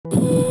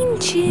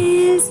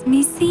Angel's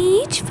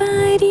message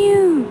for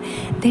you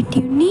that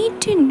you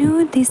need to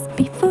know this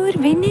before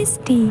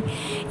Wednesday.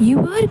 You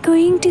are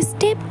going to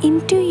step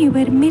into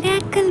your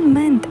miracle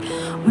month,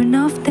 one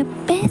of the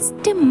best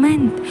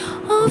month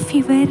of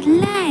your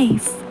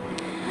life.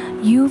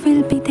 You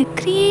will be the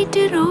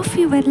creator of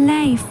your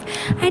life,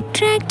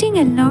 attracting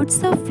a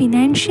lots of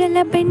financial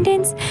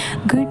abundance,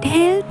 good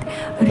health,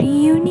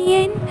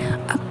 reunion,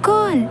 a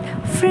call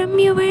from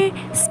your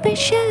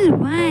special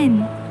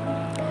one.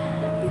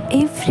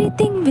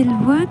 Everything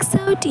will work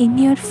out in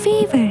your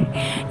favor.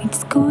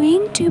 It's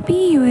going to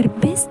be your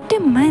best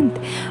month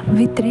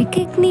with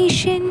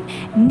recognition,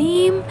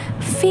 name,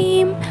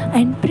 fame,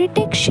 and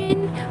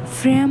protection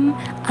from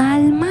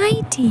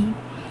Almighty.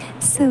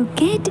 So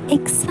get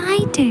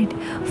excited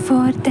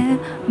for the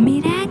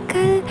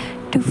miracle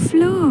to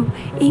flow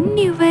in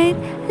your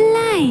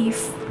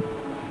life.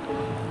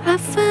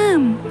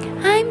 Affirm,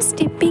 I'm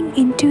stepping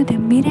into the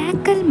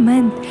miracle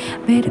month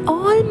where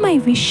all my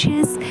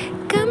wishes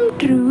come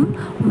true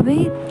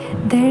with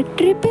the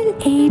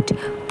 888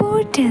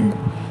 portal.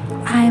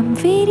 I am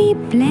very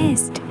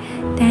blessed.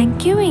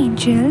 Thank you,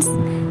 angels.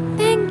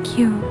 Thank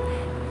you.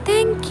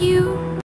 Thank you.